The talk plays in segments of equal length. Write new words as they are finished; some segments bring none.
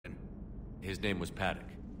His name was Paddock.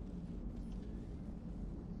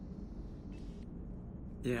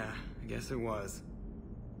 Yeah, I guess it was.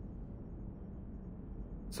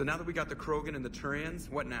 So now that we got the Krogan and the Turians,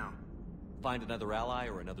 what now? Find another ally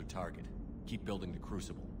or another target. Keep building the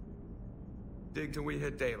Crucible. Dig till we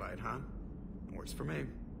hit daylight, huh? Works for me.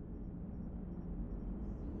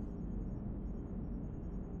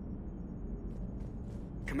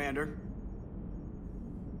 Commander?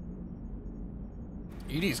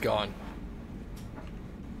 EDI's gone.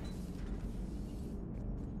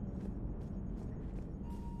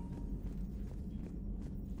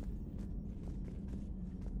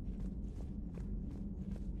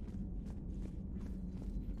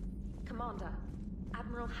 Commander,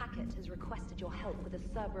 Admiral Hackett has requested your help with a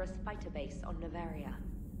Cerberus fighter base on Novaria.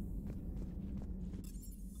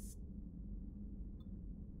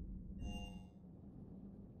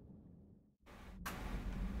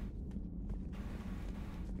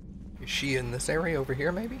 Is she in this area over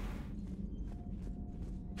here, maybe?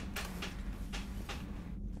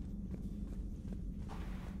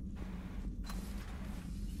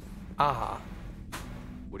 Ah.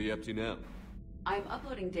 What are you up to now? I'm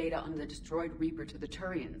uploading data on the destroyed Reaper to the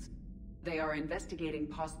Turians. They are investigating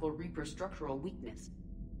possible Reaper structural weakness.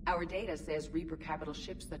 Our data says Reaper capital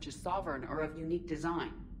ships such as Sovereign are of unique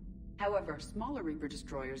design. However, smaller Reaper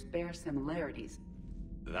destroyers bear similarities.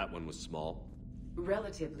 That one was small?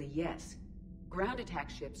 Relatively, yes. Ground attack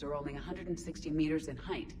ships are only 160 meters in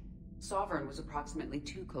height. Sovereign was approximately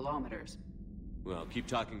 2 kilometers. Well, keep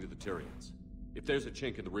talking to the Tyrians. If there's a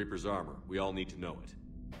chink in the Reaper's armor, we all need to know it.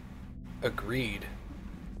 Agreed.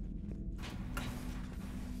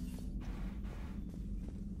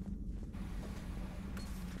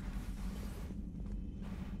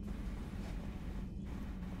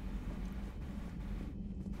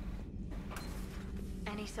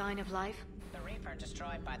 Any sign of life? The Reaper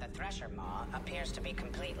destroyed by the Thresher Maw appears to be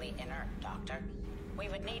completely inert, Doctor. We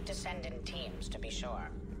would need to send in teams to be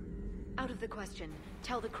sure. Out of the question.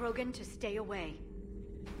 Tell the Krogan to stay away.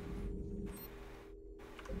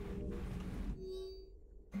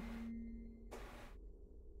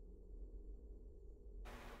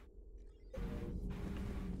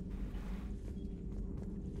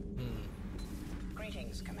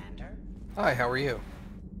 Greetings, Commander. Hi, how are you?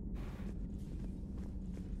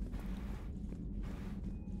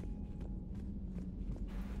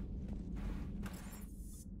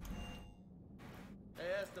 Hey,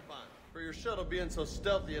 Esteban, for your shuttle being so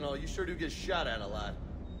stealthy and all, you sure do get shot at a lot.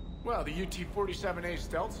 Well, the UT-47A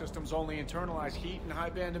stealth systems only internalize heat and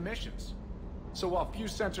high-band emissions. So while few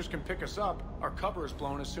sensors can pick us up, our cover is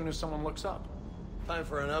blown as soon as someone looks up. Time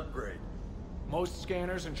for an upgrade. Most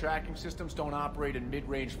scanners and tracking systems don't operate in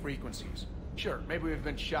mid-range frequencies. Sure, maybe we've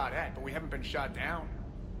been shot at, but we haven't been shot down.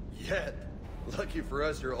 Yet. Lucky for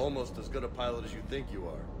us, you're almost as good a pilot as you think you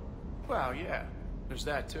are. Well, yeah. There's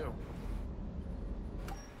that, too.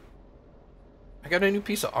 I got a new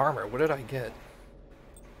piece of armor. What did I get?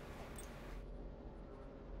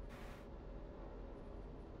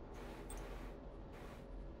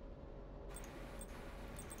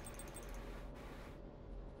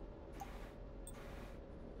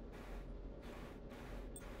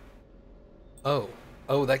 Oh.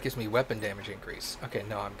 Oh, that gives me weapon damage increase. Okay,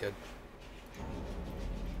 no, I'm good.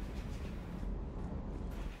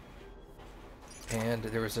 And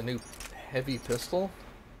there was a new heavy pistol.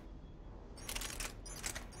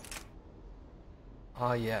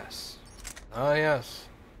 Ah, yes. Ah, yes.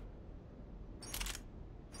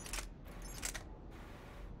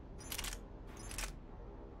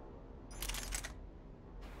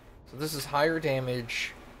 So this is higher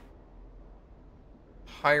damage,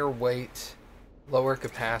 higher weight, lower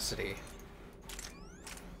capacity.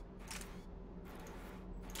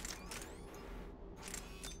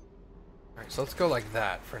 Alright, so let's go like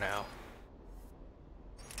that for now.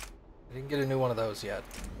 I didn't get a new one of those yet.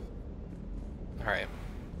 Alright.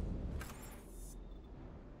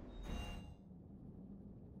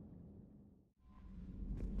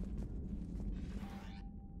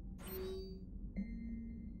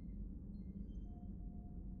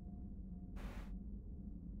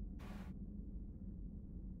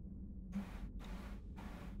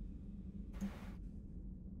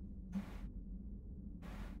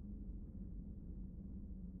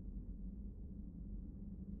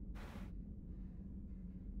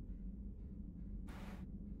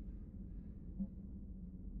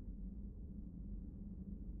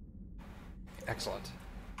 Excellent.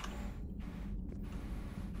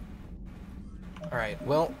 Alright,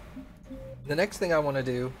 well, the next thing I want to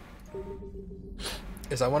do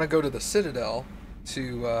is I want to go to the Citadel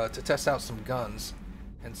to test out some guns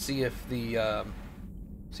and see if the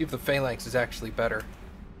See if the phalanx is actually better.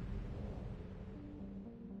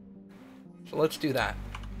 So let's do that.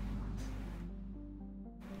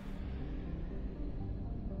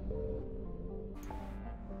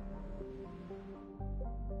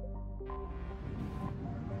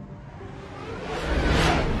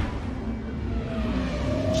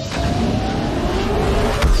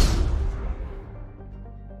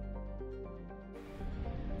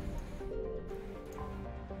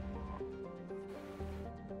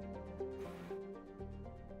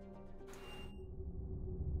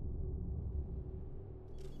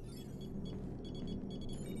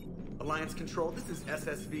 Alliance Control, this is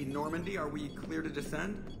SSV Normandy. Are we clear to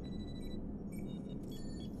descend?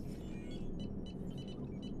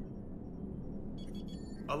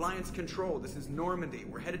 Alliance Control, this is Normandy.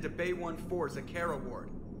 We're headed to Bay 1-4, Zakara Ward.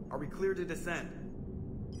 Are we clear to descend?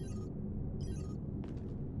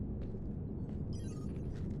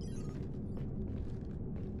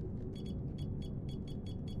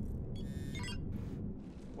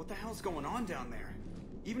 What the hell's going on down there?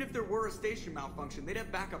 Even if there were a station malfunction, they'd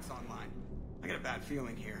have backups online. I got a bad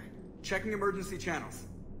feeling here. Checking emergency channels.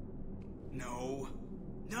 No.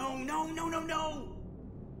 No, no, no, no, no!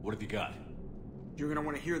 What have you got? You're gonna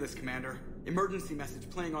want to hear this, Commander. Emergency message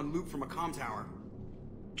playing on loop from a comm tower.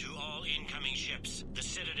 To all incoming ships, the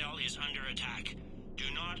Citadel is under attack. Do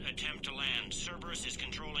not attempt to land. Cerberus is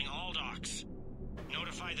controlling all docks.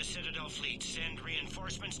 Notify the Citadel fleet. Send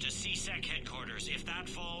reinforcements to CSEC headquarters. If that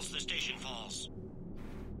falls, the station falls.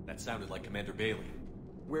 That sounded like Commander Bailey.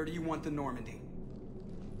 Where do you want the Normandy?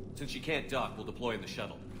 Since she can't dock, we'll deploy in the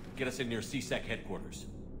shuttle. Get us in near CSEC headquarters.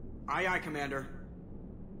 Aye, aye, Commander.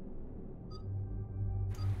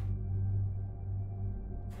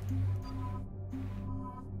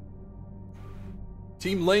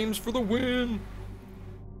 Team Lames for the win!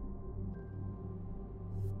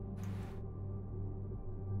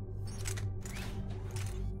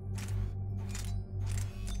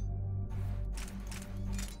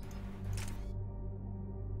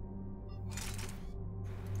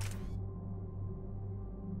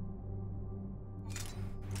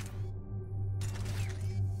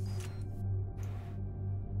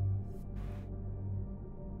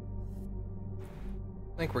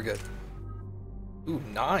 I think we're good. Ooh,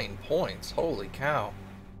 9 points. Holy cow.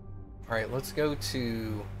 Alright, let's go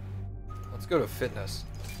to fitness.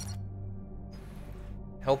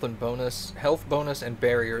 Health bonus and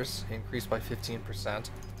barriers increased by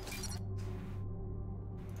 15%.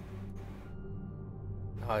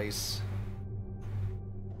 Nice.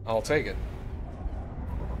 I'll take it.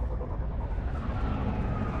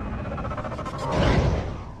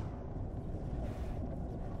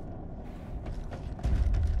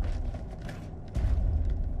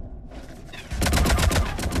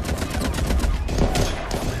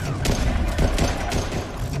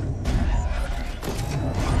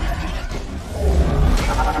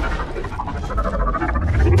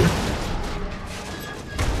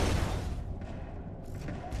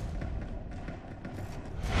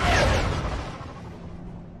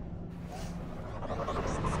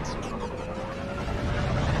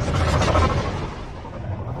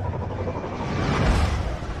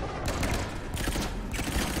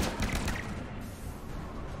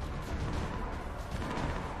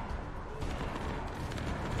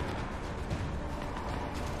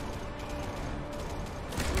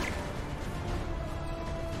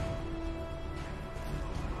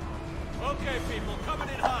 Okay, people, coming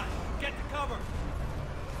in hot. Get to cover.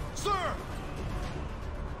 Sir!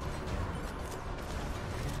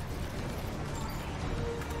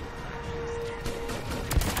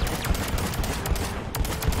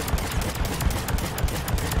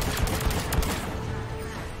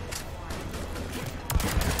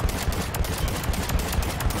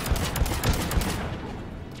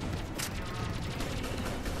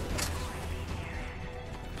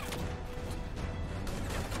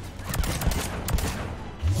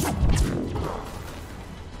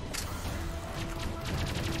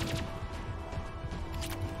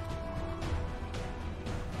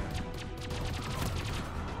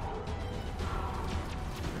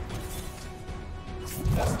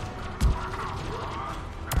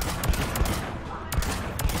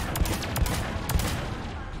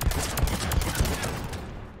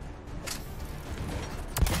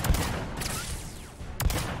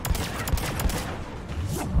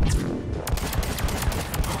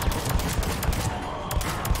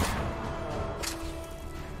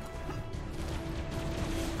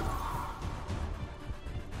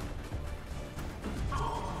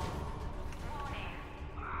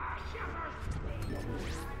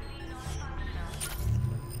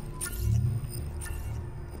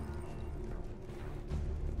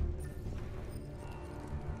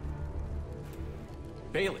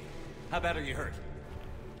 Bailey, how bad are you hurt?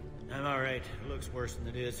 I'm alright. It looks worse than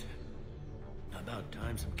it is. About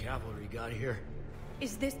time some cavalry got here.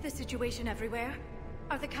 Is this the situation everywhere?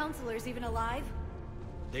 Are the counselors even alive?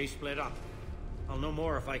 They split up. I'll know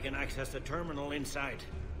more if I can access the terminal inside.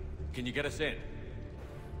 Can you get us in?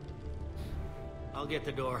 I'll get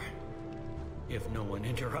the door. If no one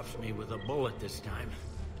interrupts me with a bullet this time.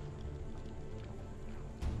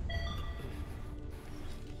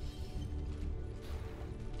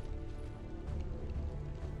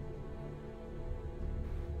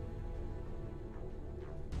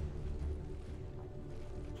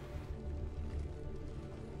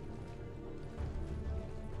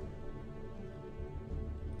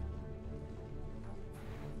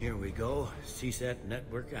 Here we go. CSAT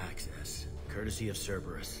network access, courtesy of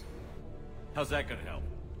Cerberus. How's that gonna help?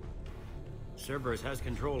 Cerberus has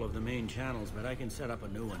control of the main channels, but I can set up a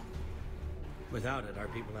new one. Without it, our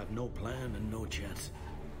people have no plan and no chance.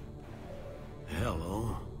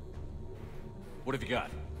 Hello. What have you got?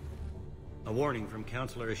 A warning from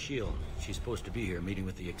Counselor Ashiel. She's supposed to be here meeting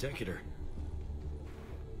with the Executor.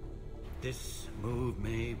 This move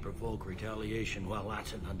may provoke retaliation. Well,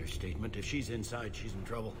 that's an understatement. If she's inside, she's in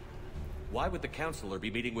trouble. Why would the Counselor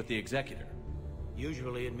be meeting with the Executor?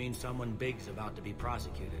 Usually it means someone big's about to be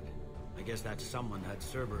prosecuted. I guess that someone had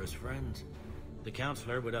Cerberus friends. The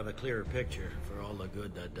Counselor would have a clearer picture for all the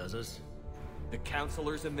good that does us. The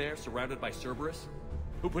Counselor's in there, surrounded by Cerberus?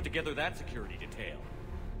 Who put together that security detail?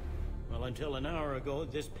 Well, until an hour ago,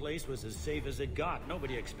 this place was as safe as it got.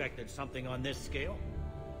 Nobody expected something on this scale.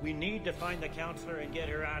 We need to find the Counselor and get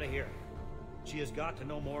her out of here. She has got to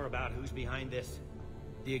know more about who's behind this.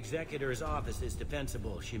 The Executor's office is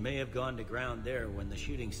defensible. She may have gone to ground there when the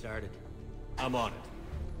shooting started. I'm on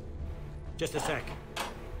it. Just a sec.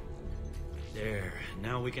 There.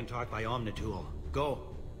 Now we can talk by Omnitool. Go.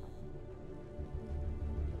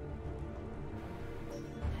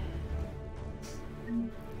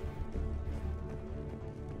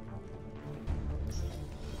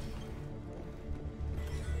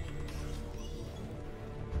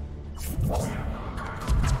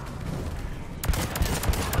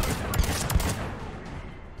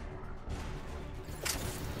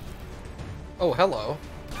 Oh, hello.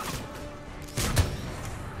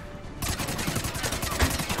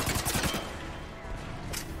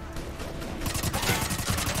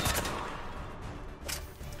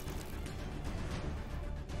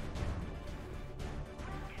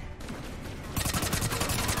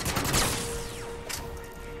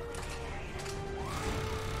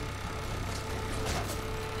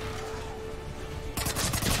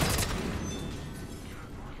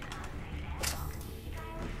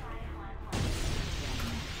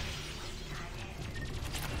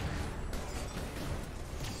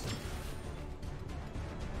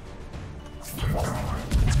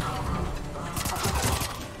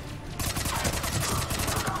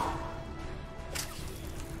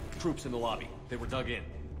 Troops in the lobby. They were dug in.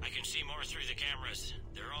 I can see more through the cameras.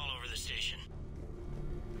 They're all over the station.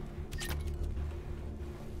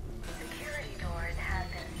 Security doors have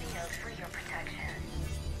been sealed for your protection.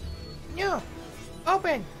 No.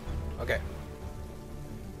 Open. Okay.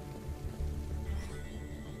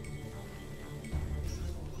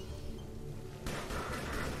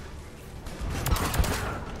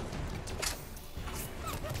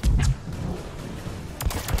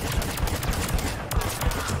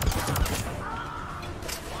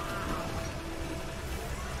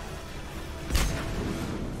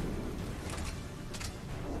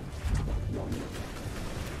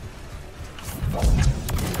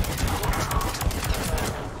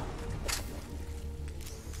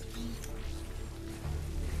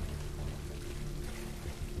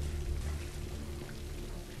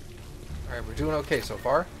 Alright, we're doing okay so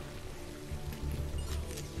far.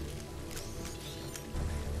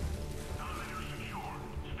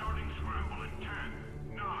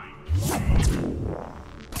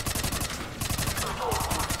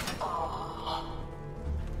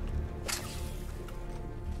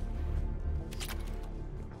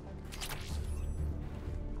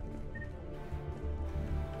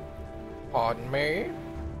 Pardon me?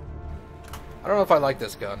 I don't know if I like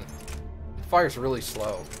this gun. It fires really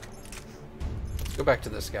slow. Let's go back to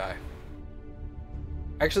this guy.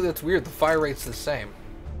 Actually, that's weird. The fire rate's the same.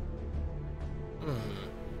 Wait,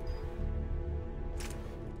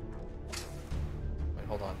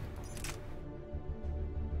 hold on.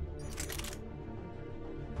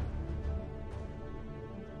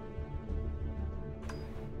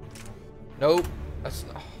 Nope. That's...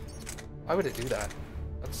 Oh, why would it do that?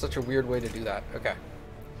 That's such a weird way to do that. Okay.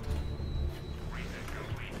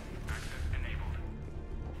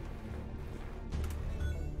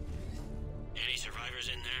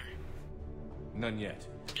 None yet.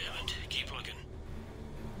 Damn it. Keep looking.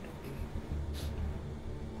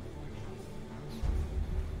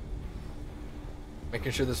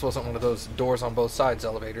 Making sure this wasn't one of those doors on both sides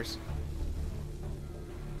elevators.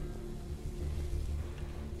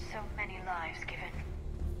 So many lives given.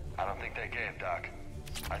 I don't think they came, Doc.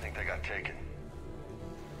 I think they got taken.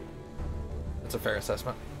 That's a fair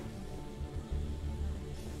assessment.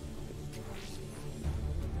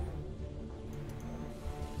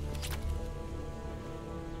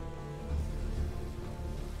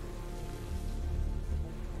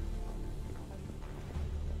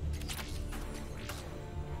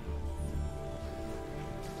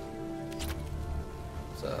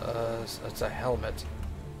 It's a helmet.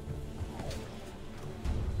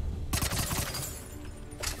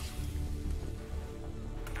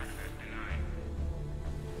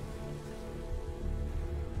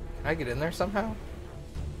 Can I get in there somehow?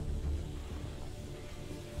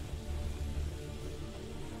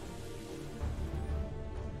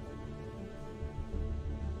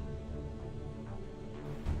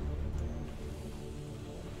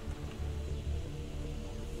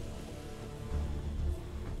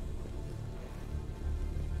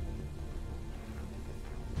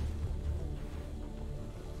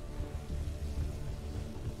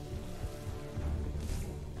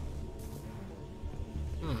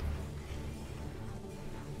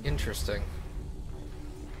 Interesting.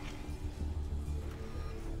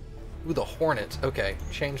 Ooh, the Hornet. Okay,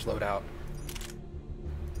 change loadout.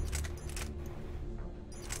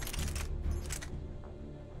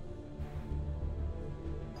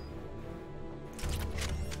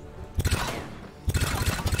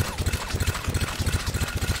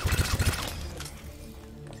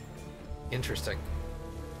 Interesting.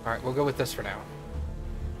 Alright, we'll go with this for now.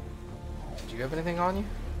 Do you have anything on you?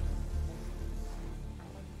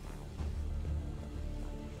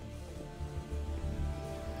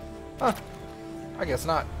 Huh. I guess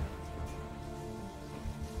not.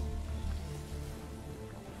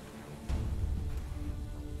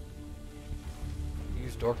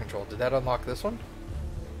 Use door control. Did that unlock this one?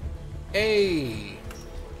 Hey!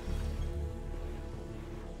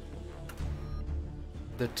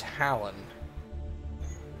 The Talon.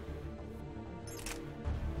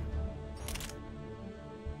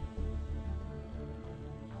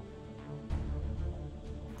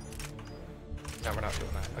 No, we're not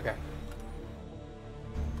doing that. Okay.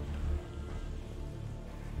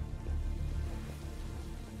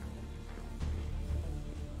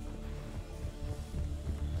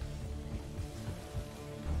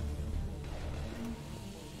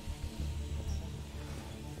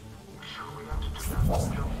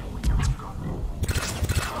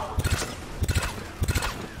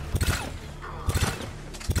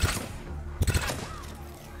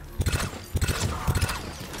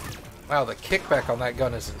 Wow, the kickback on that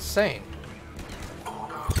gun is insane.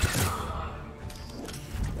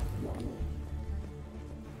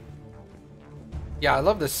 Yeah, I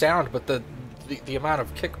love the sound, but the amount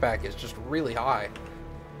of kickback is just really high.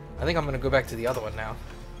 I think I'm gonna go back to the other one now.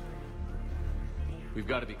 We've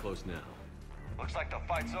got to be close now. Looks like the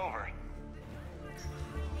fight's over.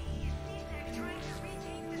 They're trying to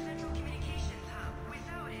retake the central communications hub.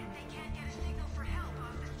 Without it, they can't get a signal for help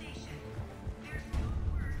off the station. There's no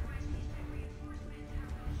word why C-Sec reinforcements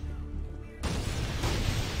have no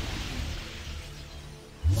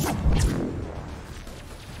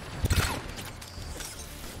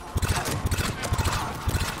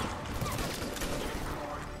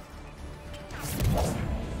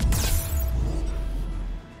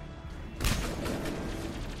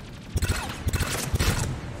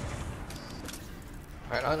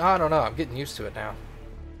I don't know. I'm getting used to it now.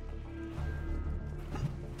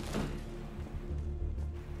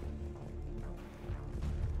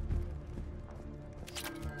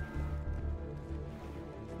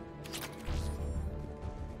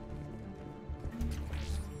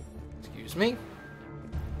 Excuse me.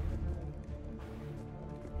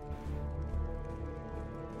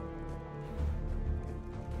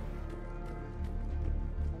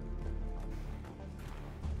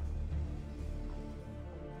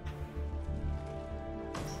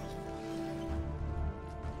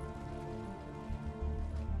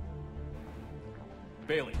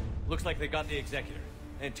 Bailey, looks like they got the Executor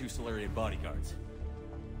and 2 Solarian bodyguards.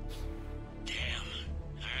 Damn.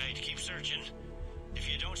 Alright, keep searching.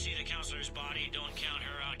 If you don't see the counselor's body, don't count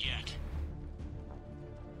her out yet.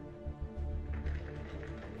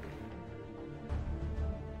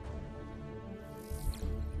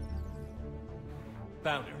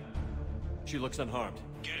 Found her. She looks unharmed.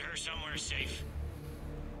 Get her somewhere safe.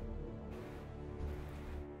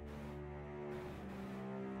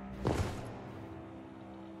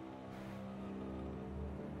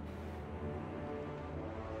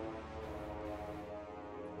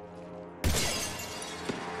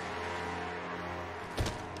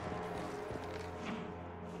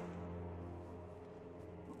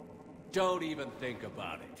 Don't even think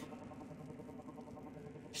about it.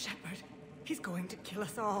 Shepard, he's going to kill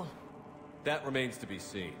us all. That remains to be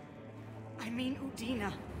seen. I mean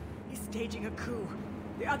Udina. He's staging a coup.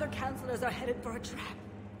 The other counselors are headed for a trap.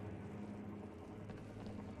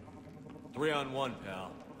 3-on-1,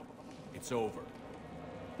 pal. It's over.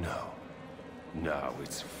 No. No,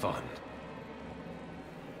 it's fun.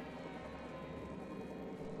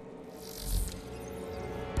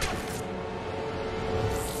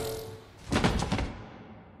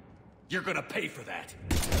 You're gonna pay for that.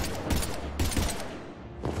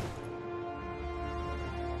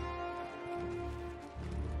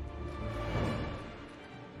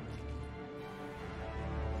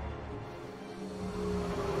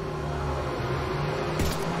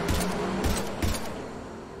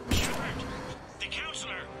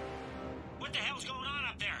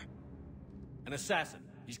 An assassin.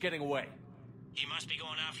 He's getting away. He must be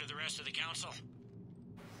going after the rest of the council.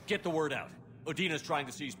 Get the word out. Odina's trying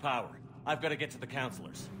to seize power. I've got to get to the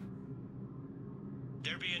counselors.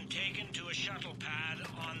 They're being taken to a shuttle pad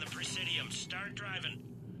on the Presidium. Start driving.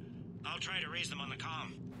 I'll try to raise them on the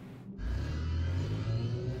comm.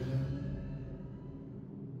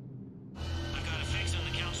 I've got a fix on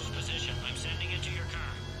the council's position. I'm sending it to your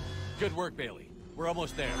car. Good work, Bailey. We're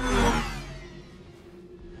almost there.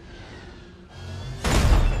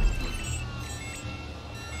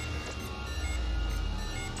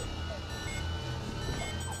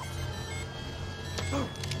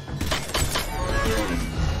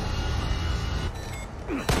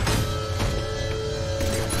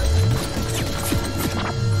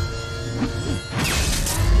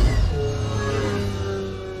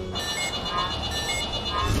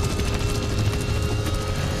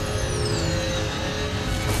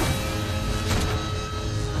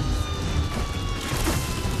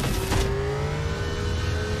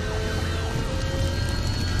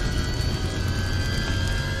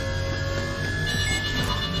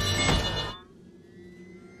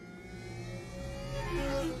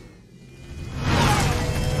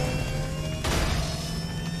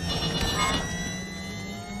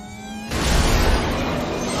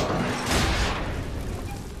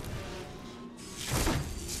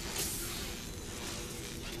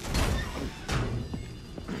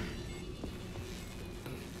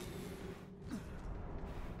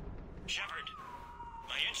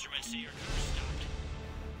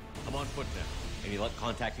 I'm on foot now. Any luck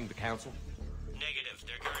contacting the council? Negative.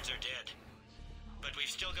 Their guards are dead. But we've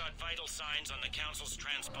still got vital signs on the council's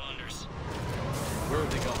transponders. Where are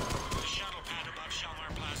they going? The shuttle pad above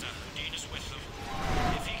Shalmar Plaza. Udina's with them.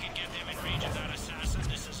 If he can get them in range of that assassin,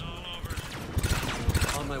 this is all over.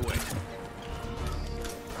 On my way.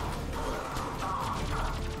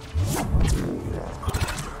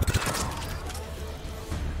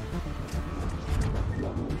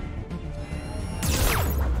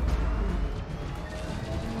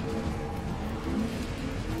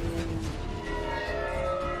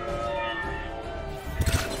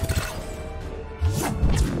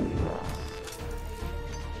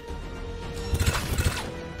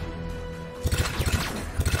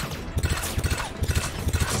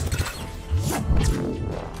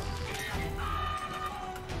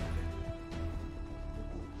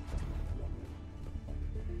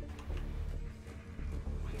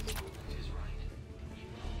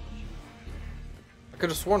 I could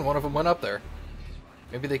have sworn one of them went up there.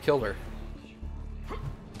 Maybe they killed her.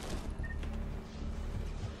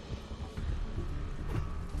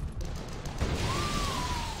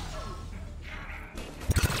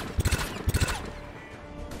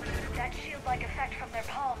 That shield-like effect from their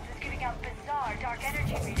palms is giving out bizarre dark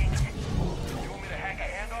energy readings. You want me to hack a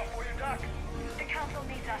handoff for you, Doc? The council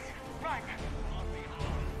needs us. Run!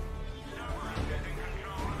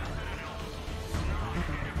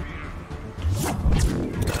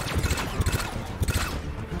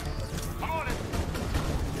 I'm on it!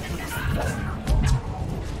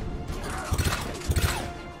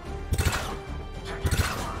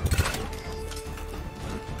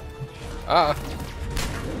 Ah.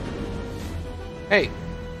 Hey.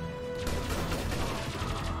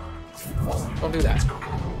 Don't do that.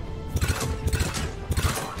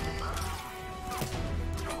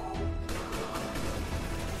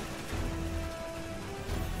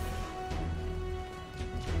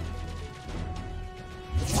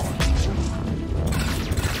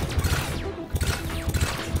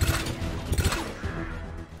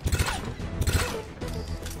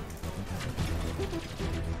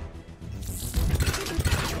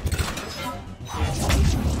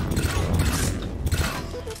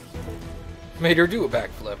 Made her do a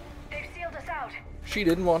backflip. They've sealed us out. She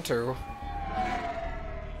didn't want to.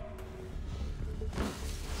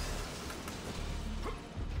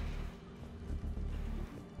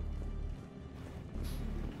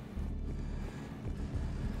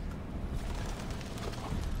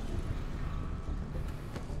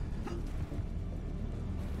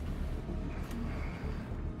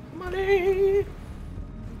 money.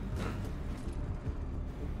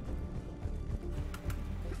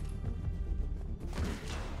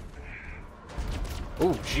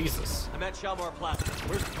 Oh, Jesus. I'm at Shalmar Plaza.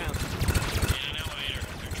 Where's the council? In an elevator.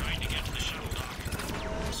 They're trying to get to the shuttle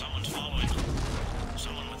dock. Someone's following them.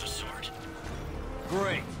 Someone with a sword.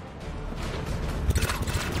 Great.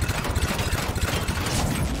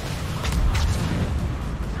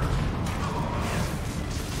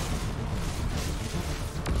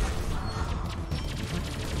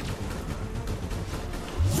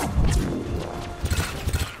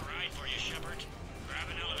 Got a ride for you, Shepard. Grab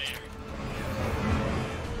an elevator.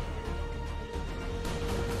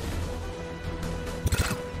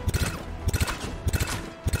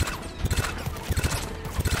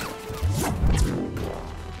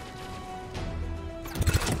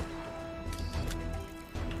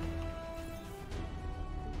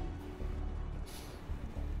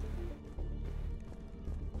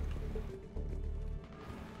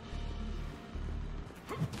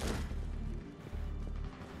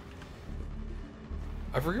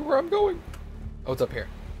 I forget where I'm going. Oh, it's up here.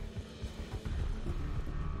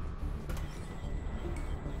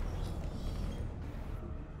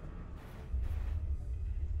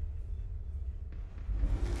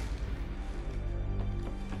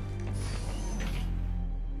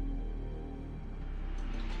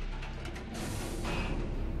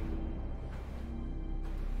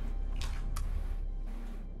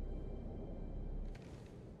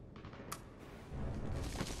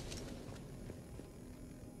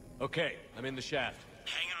 Okay, I'm in the shaft.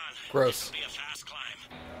 Hang on. Gross. It'll be a fast climb.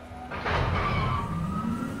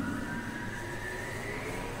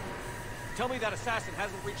 Tell me that assassin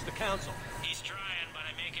hasn't reached the council. He's trying, but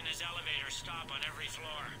I'm making his elevator stop on every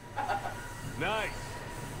floor. Nice.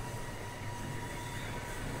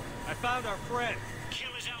 I found our friend.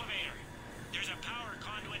 Kill his elevator. There's a power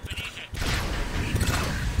conduit beneath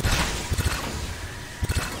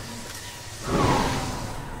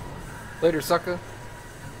it. Later, sucker.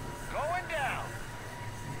 Going down.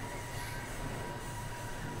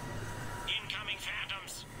 Incoming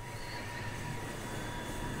phantoms.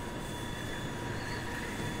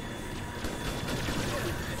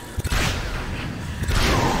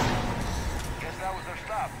 Guess that was their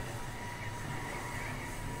stop.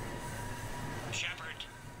 Shepard,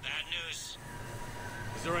 bad news.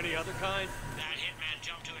 Is there any other kind? That hitman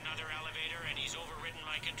jumped to another elevator and he's overridden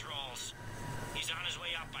my controls. He's on his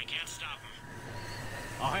way up. I can't stop him.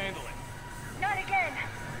 I'll handle it. Not again.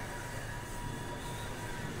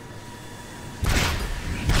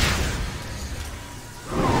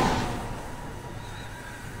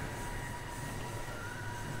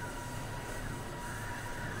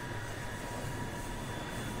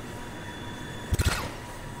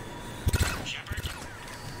 Shepard,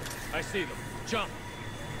 I see them. Jump.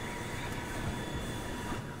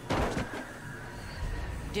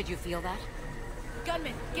 Did you feel that?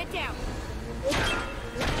 Gunman, get down!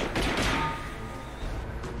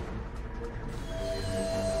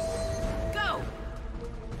 Go!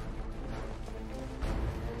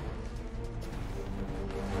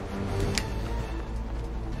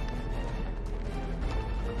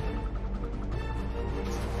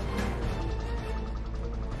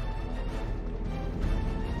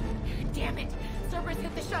 Damn it! Cerberus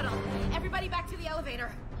hit the shuttle! Everybody back to the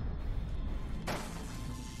elevator!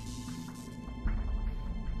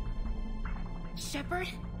 Shepard?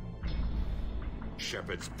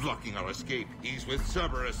 Shepard's blocking our escape. He's with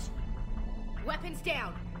Cerberus. Weapons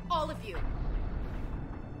down! All of you!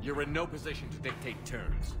 You're in no position to dictate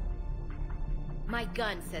terms. My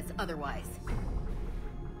gun says otherwise.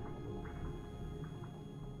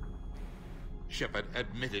 Shepard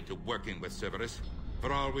admitted to working with Cerberus.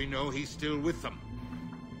 For all we know, he's still with them.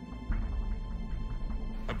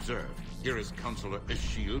 Observe. Here is Counselor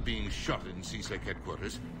Ashiel being shot in CSEC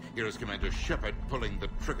headquarters. Here is Commander Shepard pulling the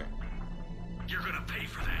trigger. you're gonna pay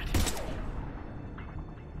for that.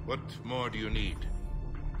 What more do you need?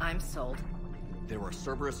 I'm sold. There are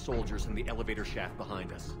Cerberus soldiers in the elevator shaft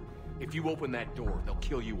behind us. If you open that door, they'll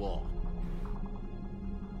kill you all.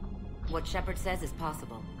 What Shepard says is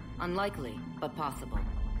possible. Unlikely, but possible.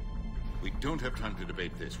 We don't have time to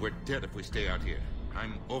debate this. We're dead if we stay out here.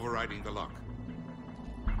 I'm overriding the lock.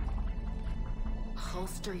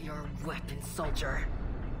 Holster your weapon, soldier.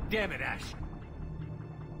 Damn it, Ash.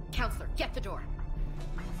 Counselor, get the door.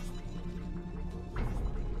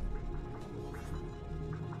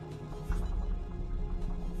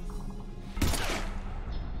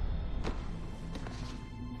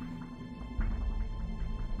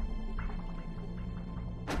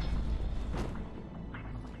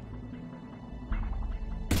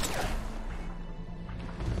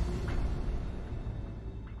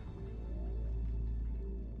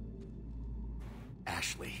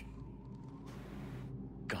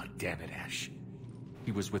 Damn it, Ash.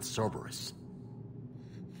 He was with Cerberus.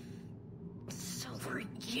 So were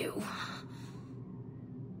you.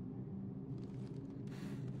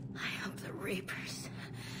 I hope the Reapers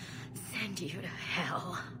send you to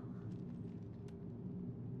hell.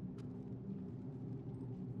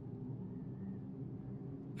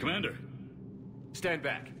 Commander! Stand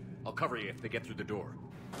back. I'll cover you if they get through the door.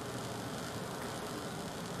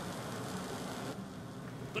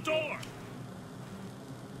 The door!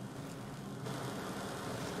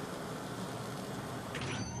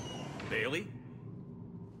 Bailey?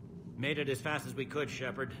 Made it as fast as we could,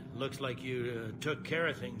 Shepard. Looks like you took care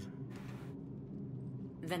of things.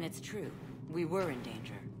 Then it's true. We were in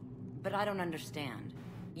danger. But I don't understand.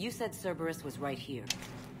 You said Cerberus was right here.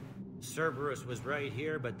 Cerberus was right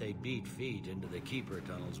here, but they beat feet into the Keeper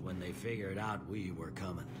tunnels when they figured out we were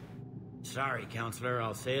coming. Sorry, Counselor,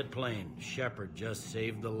 I'll say it plain. Shepard just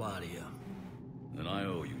saved the lot of you. Then I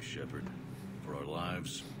owe you, Shepard. For our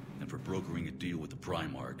lives, and for brokering a deal with the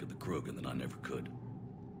Primarch of the Krogan that I never could.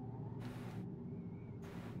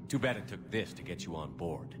 Too bad it took this to get you on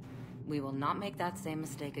board. We will not make that same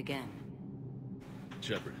mistake again.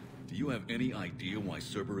 Shepard, do you have any idea why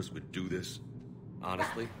Cerberus would do this?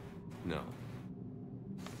 Honestly, no.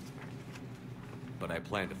 But I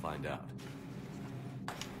plan to find out.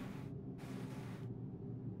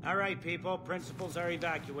 All right, people. Principals are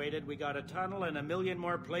evacuated. We got a tunnel and 1 million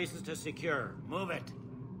more places to secure. Move it.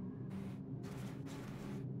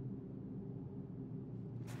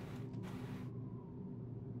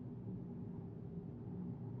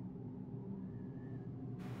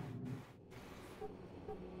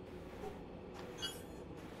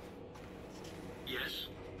 Yes?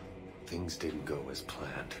 Things didn't go as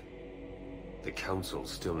planned. The Council's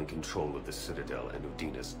still in control of the Citadel and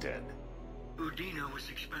Udina's dead. Udina was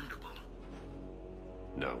expendable.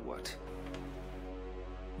 Now what?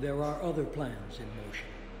 There are other plans in motion.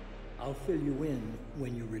 I'll fill you in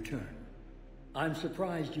when you return. I'm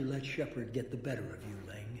surprised you let Shepard get the better of you,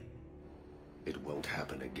 Ling. It won't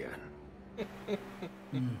happen again.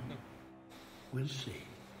 We'll see.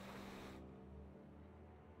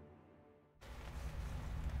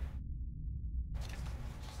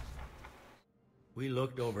 We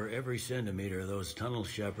looked over every centimeter of those tunnels,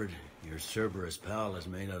 Shepard. Your Cerberus pal is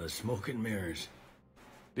made out of smoke and mirrors.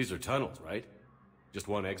 These are tunnels, right? Just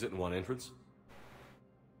one exit and one entrance?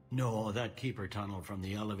 No, that Keeper tunnel from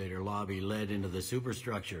the elevator lobby led into the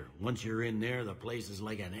superstructure. Once you're in there, the place is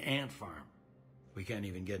like an ant farm. We can't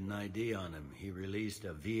even get an ID on him. He released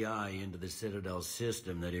a VI into the Citadel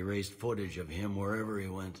system that erased footage of him wherever he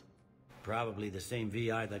went. Probably the same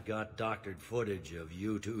VI that got doctored footage of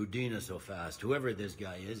you to Udina so fast. Whoever this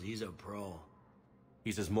guy is, he's a pro.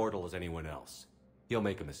 He's as mortal as anyone else. He'll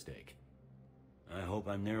make a mistake. I hope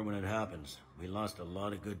I'm there when it happens. We lost a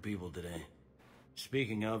lot of good people today.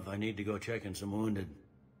 Speaking of, I need to go check in some wounded.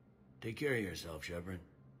 Take care of yourself, Shepard.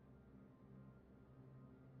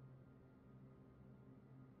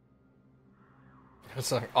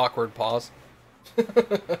 It's an awkward pause.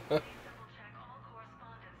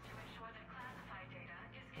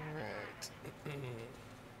 Alright.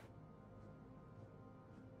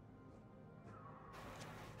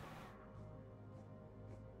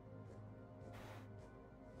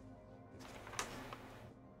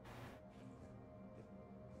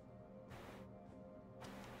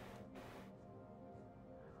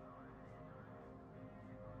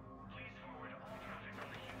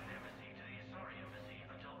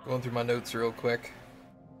 Going through my notes real quick.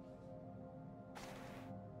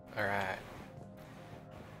 Alright.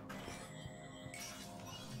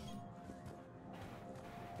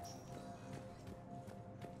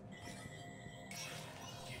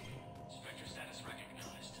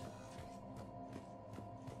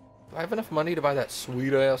 Do I have enough money to buy that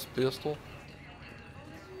sweet ass pistol?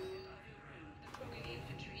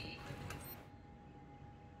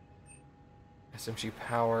 SMG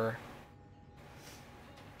power.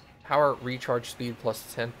 Power recharge speed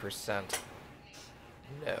plus 10%.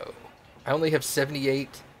 No. I only have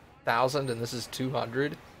 78,000 and this is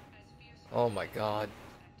 200? Oh my god.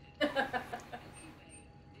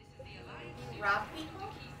 Rob people?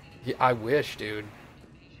 Yeah, I wish, dude.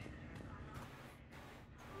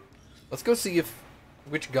 Let's go see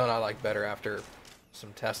which gun I like better after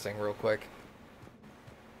some testing real quick.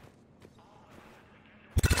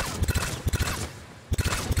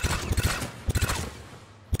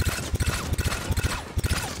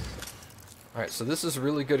 Alright, so this is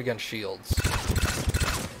really good against shields.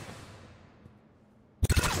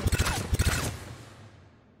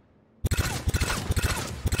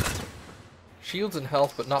 Shields and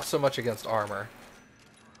health, but not so much against armor.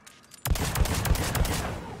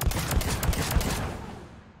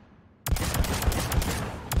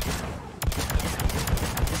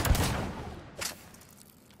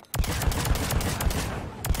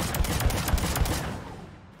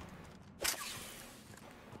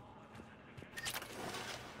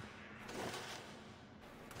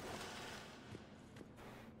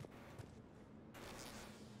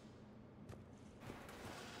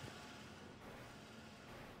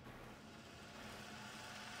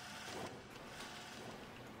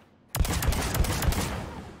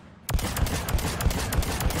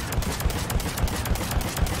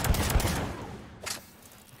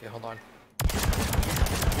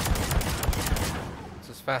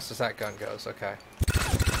 fast as that gun goes, okay.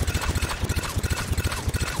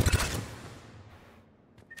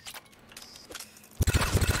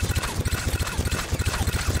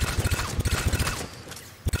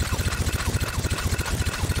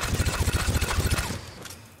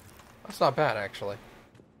 That's not bad, actually.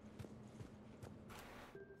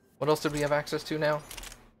 What else did we have access to now?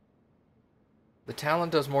 The Talon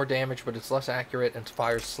does more damage, but it's less accurate and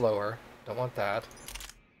fires slower. Don't want that.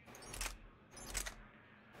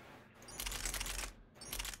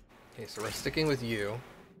 Okay, so we're sticking with you.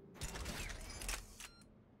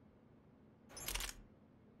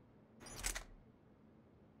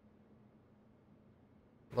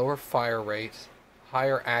 Lower fire rate,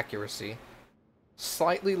 higher accuracy,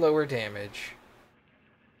 slightly lower damage.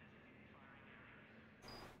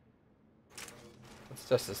 Let's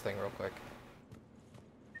test this thing real quick.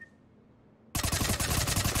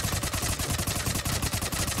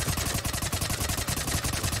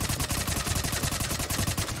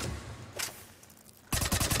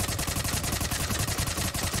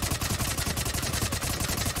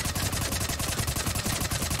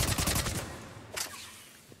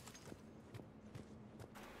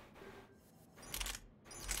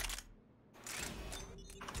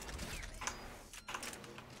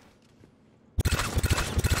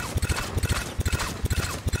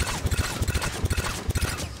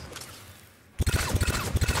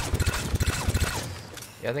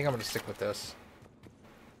 Yeah, I think I'm gonna stick with this.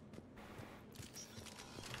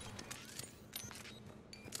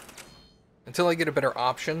 Until I get a better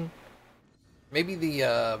option. Maybe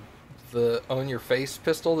the Own Your Face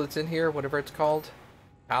pistol that's in here, whatever it's called.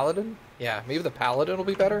 Paladin? Yeah, maybe the Paladin will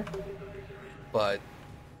be better. But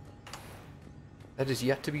that is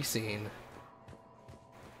yet to be seen.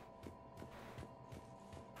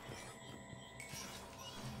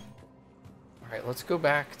 Alright, let's go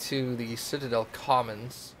back to the Citadel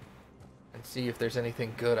Commons and see if there's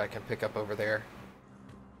anything good I can pick up over there.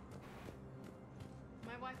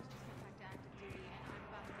 My wife was just sent back to active duty, and I'm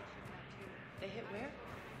about to get shipped out too. They hit where?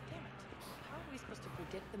 Damn it. How are we supposed to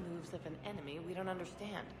predict the moves of an enemy we don't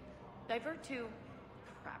understand? Divert to...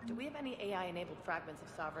 Crap, do we have any AI-enabled fragments of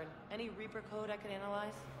Sovereign? Any Reaper code I can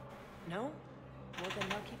analyze? No? Well, then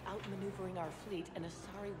they'll keep outmaneuvering our fleet in a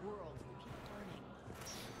sorry world. Keep learning.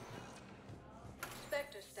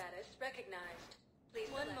 Spectre status recognized. Please,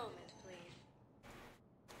 one moment, please.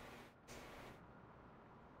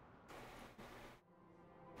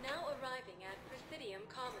 Now arriving at Presidium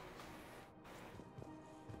Commons.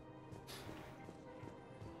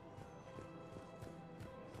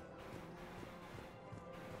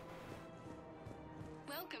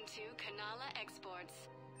 Welcome to Kanala Exports.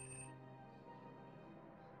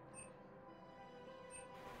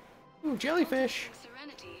 Ooh, jellyfish!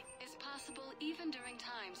 Serenity is possible even during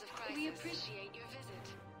times of crisis. We appreciate your visit.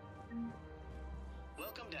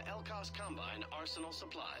 Welcome to Elcos Combine Arsenal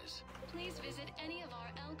Supplies. Please visit any of our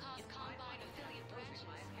Elcos Combine affiliate branches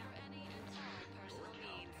for any and all personal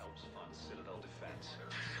needs. Helps fund Citadel defense.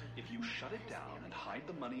 If you shut it down and hide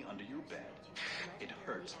the money under your bed, it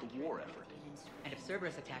hurts the war effort. And if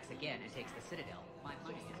Cerberus attacks again and takes the Citadel, my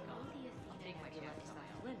money is gone. I'll take my chances now.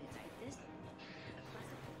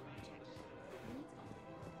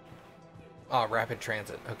 Ah, rapid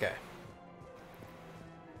transit. Okay.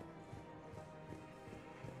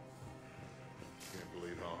 Can't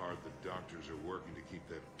believe how hard the doctors are working to keep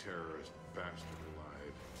that terrorist bastard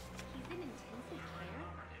alive. He's in intensive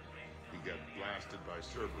care? He got blasted by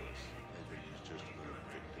Cerberus. I think he's just another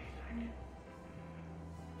victim.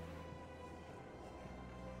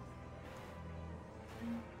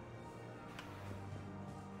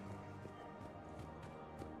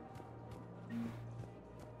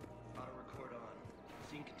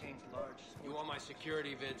 You want my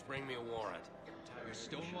security vids, bring me a warrant. You're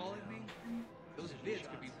stonewalling me? Those vids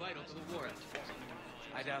could be vital to the war effort.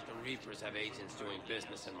 I doubt the Reapers have agents doing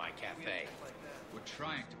business in my cafe. We're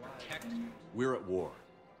trying to protect you. We're at war.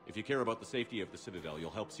 If you care about the safety of the Citadel,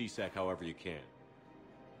 you'll help CSEC however you can.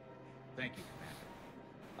 Thank you, Commander.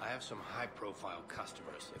 I have some high-profile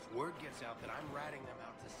customers. If word gets out that I'm ratting them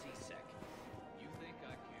out to CSEC... You think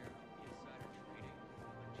I care about insider trading?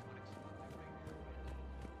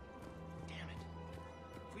 Damn it.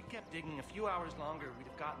 If we'd kept digging a few hours longer, we'd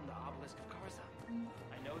have gotten the obelisk of Karza.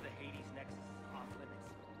 I know the Hades nexus is off limits.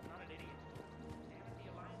 I'm not an idiot.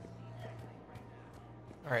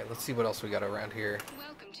 Alright, let's see what else we got around here.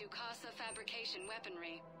 Welcome to Casa Fabrication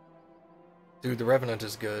Weaponry. Dude, the Revenant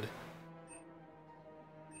is good.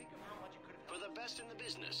 For the best in the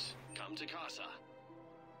business, come to Casa.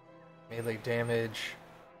 Melee damage.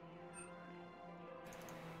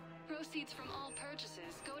 Proceeds from all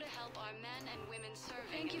purchases go to help our are men and women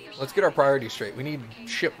serving. Let's get our priorities straight. We need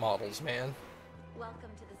ship models, man.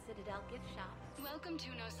 Welcome to the Citadel gift shop. Welcome to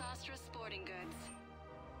Nosastra Sporting Goods.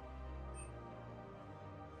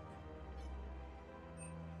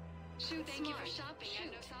 Thank you for shopping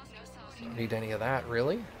at Nosastra. Don't need any of that,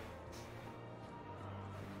 really.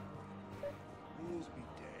 Rules be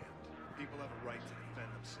damned. People have a right to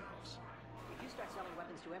defend themselves. If you start selling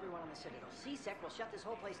weapons to everyone on the Citadel, CSEC will shut this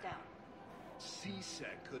whole place down.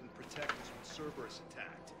 CSEC couldn't protect us when Cerberus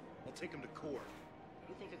attacked. I'll take him to court.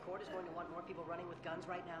 You think the court is going to want more people running with guns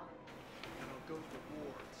right now? And I'll go to the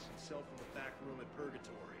wards, sell from the back room at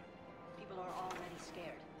Purgatory. People are already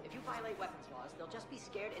scared. If you violate weapons laws, they'll just be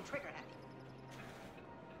scared and trigger happy.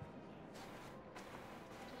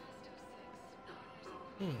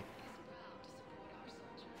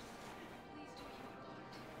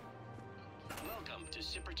 Welcome to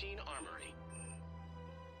Cypertine Armory.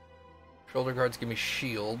 Shoulder guards give me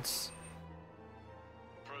shields.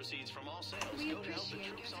 Proceeds from all sales We go to help the appreciate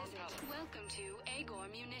your troops on visit. Palace. Welcome to Agor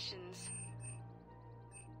Munitions.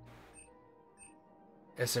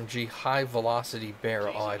 SMG high velocity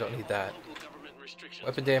barrel. Oh, I don't need that.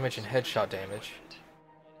 Weapon damage and headshot damage.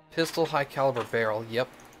 Pistol high caliber barrel. Yep.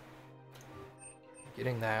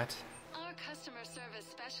 Getting that. Our customer service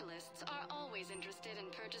specialists are always interested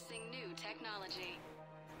in purchasing new technology.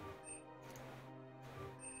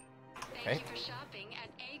 Okay. Thank you for shopping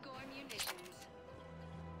at Agor Munitions.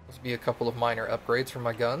 Must be a couple of minor upgrades for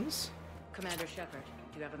my guns. Commander Shepard,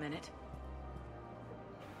 do you have a minute?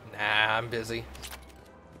 Nah, I'm busy.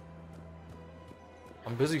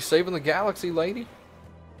 I'm busy saving the galaxy, lady.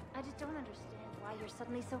 I just don't understand why you're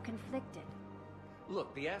suddenly so conflicted.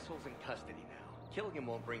 Look, the asshole's in custody now. Killing him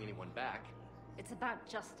won't bring anyone back. It's about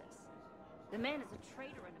justice. The man is a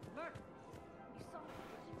traitor and a murderer. You saw what he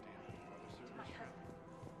did to my husband.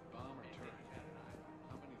 Bomb or turret?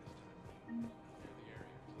 How many this time? Clear the area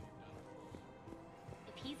until you've done it.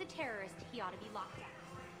 If he's a terrorist, he ought to be locked up.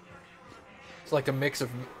 It's like a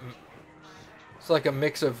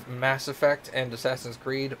mix of Mass Effect and Assassin's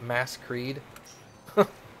Creed, Mass Creed.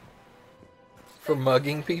 For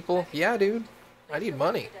mugging people? Yeah, dude. I need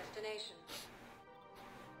money.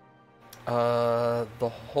 The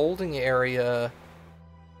holding area.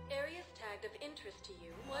 Areas tagged of interest to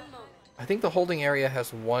you. 1 moment. I think the holding area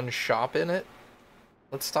has one shop in it.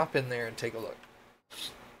 Let's stop in there and take a look.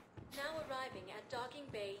 Now arriving at Docking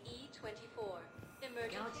Bay E24.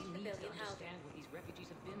 Emergency civilian housing. What these refugees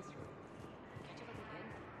have been through. Catch up again.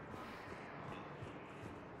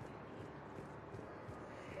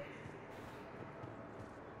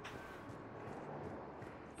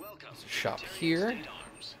 Welcome. There's a shop here.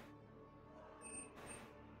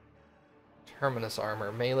 Terminus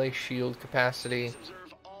armor, melee shield capacity.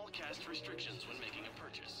 Observe all cast restrictions when making a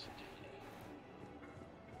purchase.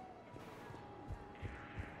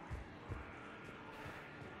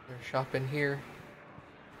 There's a shop in here.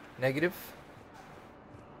 Negative.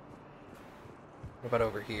 What about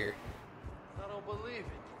over here? I don't believe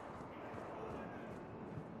it.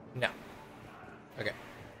 No. Okay.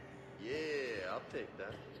 Yeah, I'll take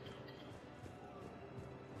that.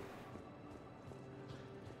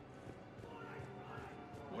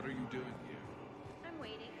 What are you doing here? I'm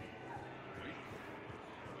waiting.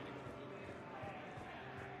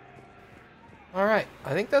 Alright,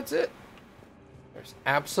 I think that's it. There's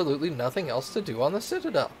absolutely nothing else to do on the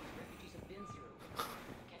Citadel.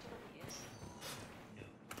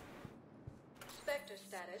 Spectre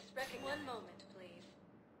status. 1 moment, please.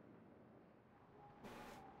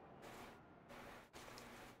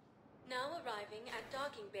 Now arriving at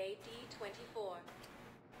Docking Bay D24.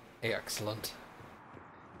 Excellent.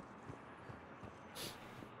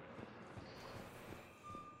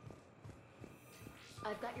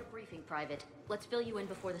 I've got your briefing, Private. Let's fill you in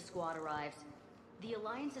before the squad arrives. The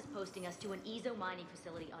Alliance is posting us to an EZO mining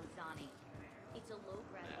facility on Zani. It's a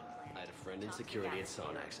low-gravity planet. I had a friend in security at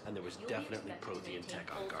Sonax, and there was definitely Prothean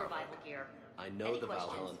tech on Garbo. Gear. I know Any the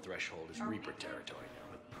questions? Valhallan threshold is Reaper territory now.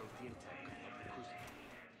 Prothean tech of the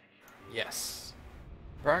Crucible. Yes.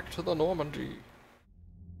 Back to the Normandy.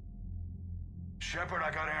 Shepard,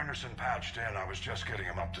 I got Anderson patched in. I was just getting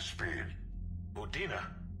him up to speed. Udina?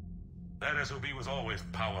 That SOB was always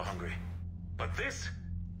power-hungry. But this?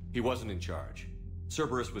 He wasn't in charge.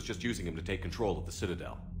 Cerberus was just using him to take control of the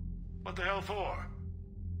Citadel. What the hell for?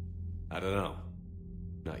 I don't know.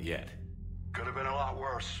 Not yet. Could have been a lot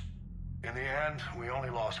worse. In the end, we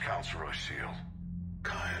only lost Counselor O'Shield.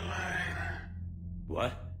 Kai Lang.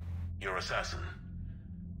 What? Your assassin.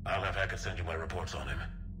 I'll have Hackett send you my reports on him.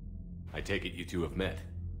 I take it you two have met.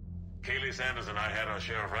 Keeley Sanders and I had our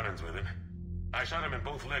share of run-ins with him. I shot him in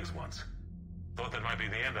both legs once. Thought that might be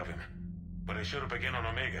the end of him. But it should have begun on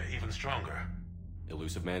Omega, even stronger.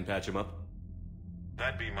 Elusive Man patch him up?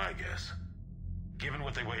 That'd be my guess. Given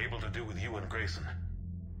what they were able to do with you and Grayson,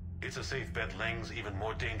 it's a safe bet Lang's even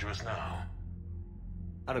more dangerous now.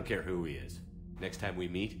 I don't care who he is. Next time we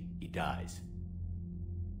meet, he dies.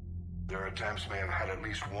 Their attempts may have had at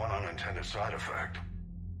least one unintended side effect.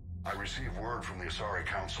 I received word from the Asari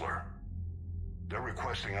Counselor. They're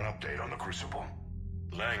requesting an update on the Crucible.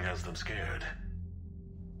 Lang has them scared.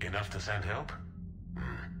 Enough to send help?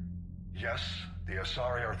 Yes, the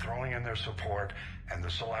Asari are throwing in their support, and the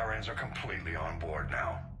Solarians are completely on board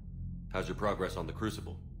now. How's your progress on the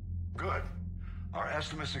Crucible? Good. Our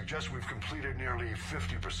estimates suggest we've completed nearly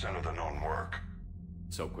 50% of the known work.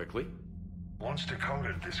 So quickly? Once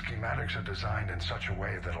decoded, the schematics are designed in such a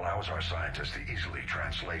way that allows our scientists to easily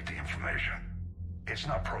translate the information. It's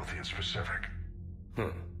not Prothean specific.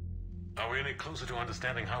 Are we any closer to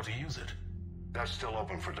understanding how to use it? That's still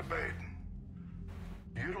open for debate.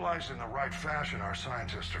 Utilized in the right fashion, our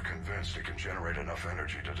scientists are convinced it can generate enough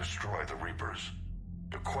energy to destroy the Reapers.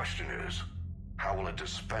 The question is, how will it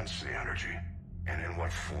dispense the energy? And in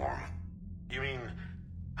what form? You mean,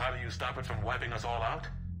 how do you stop it from wiping us all out?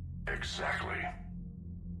 Exactly.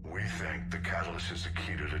 We think the catalyst is the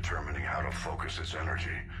key to determining how to focus its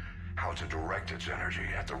energy, how to direct its energy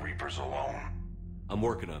at the Reapers alone. I'm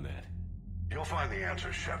working on that. You'll find the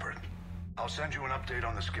answers, Shepard. I'll send you an update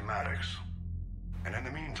on the schematics. And in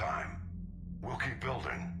the meantime, we'll keep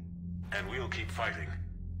building. And we'll keep fighting.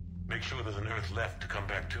 Make sure there's an Earth left to come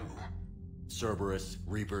back to. Cerberus,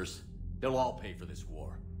 Reapers, they'll all pay for this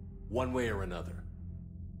war. One way or another.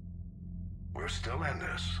 We're still in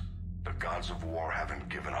this. The gods of war haven't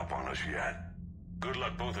given up on us yet. Good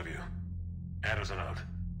luck, both of you. Anderson out.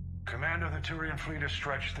 Commander, the Turian fleet is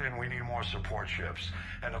stretched thin. We need more support ships.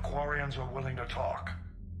 And the Quarians are willing to talk.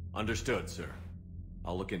 Understood, sir.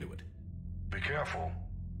 I'll look into it. Be careful.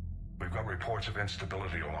 We've got reports of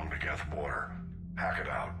instability along the Geth border. Hack it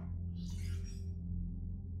out.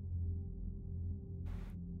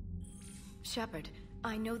 Shepard,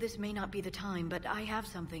 I know this may not be the time, but I have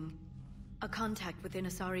something. A contact within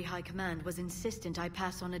Asari High Command was insistent I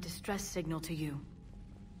pass on a distress signal to you.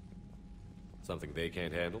 Something they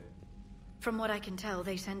can't handle? From what I can tell,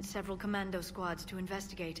 they sent several commando squads to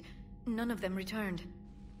investigate. None of them returned.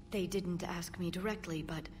 They didn't ask me directly,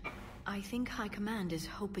 but I think High Command is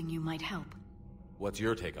hoping you might help. What's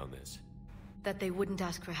your take on this? That they wouldn't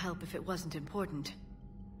ask for help if it wasn't important.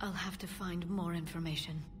 I'll have to find more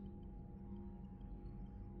information.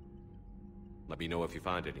 Let me know if you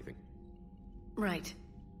find anything. Right.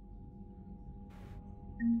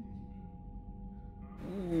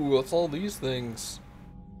 Ooh, what's all these things?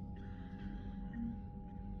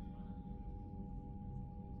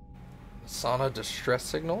 Sana distress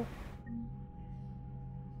signal?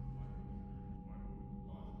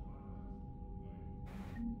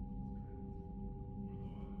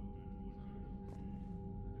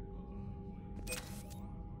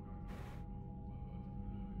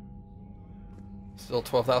 Still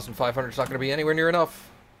 12,500 is not going to be anywhere near enough.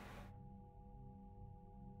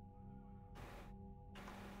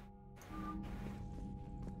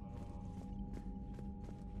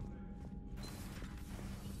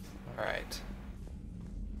 Alright.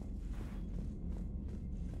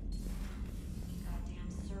 Goddamn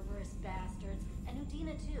Cerberus bastards. And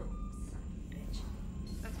Udina too. Son of a bitch.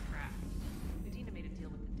 That's crap. Udina made a deal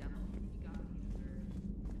with the devil. He got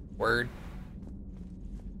it. Word.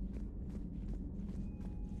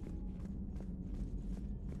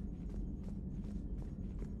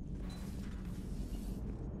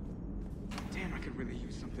 Damn, I could really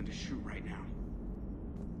use something to shoot right now.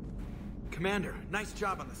 Commander, nice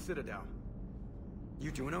job on the Citadel.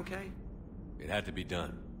 You doing okay? It had to be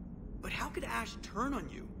done. But how could Ash turn on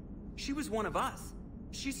you? She was one of us.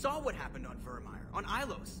 She saw what happened on Vermeer, on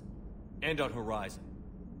Ilos. And on Horizon,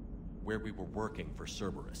 where we were working for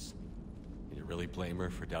Cerberus. Can you really blame her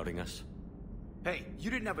for doubting us? Hey, you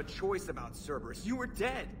didn't have a choice about Cerberus. You were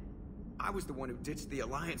dead. I was the one who ditched the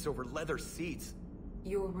Alliance over leather seats.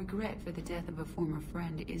 Your regret for the death of a former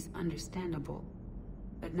friend is understandable.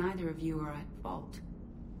 But neither of you are at fault.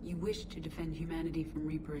 You wished to defend humanity from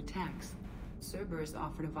Reaper attacks. Cerberus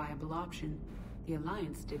offered a viable option. The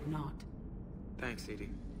Alliance did not. Thanks, Edie.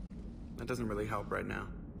 That doesn't really help right now.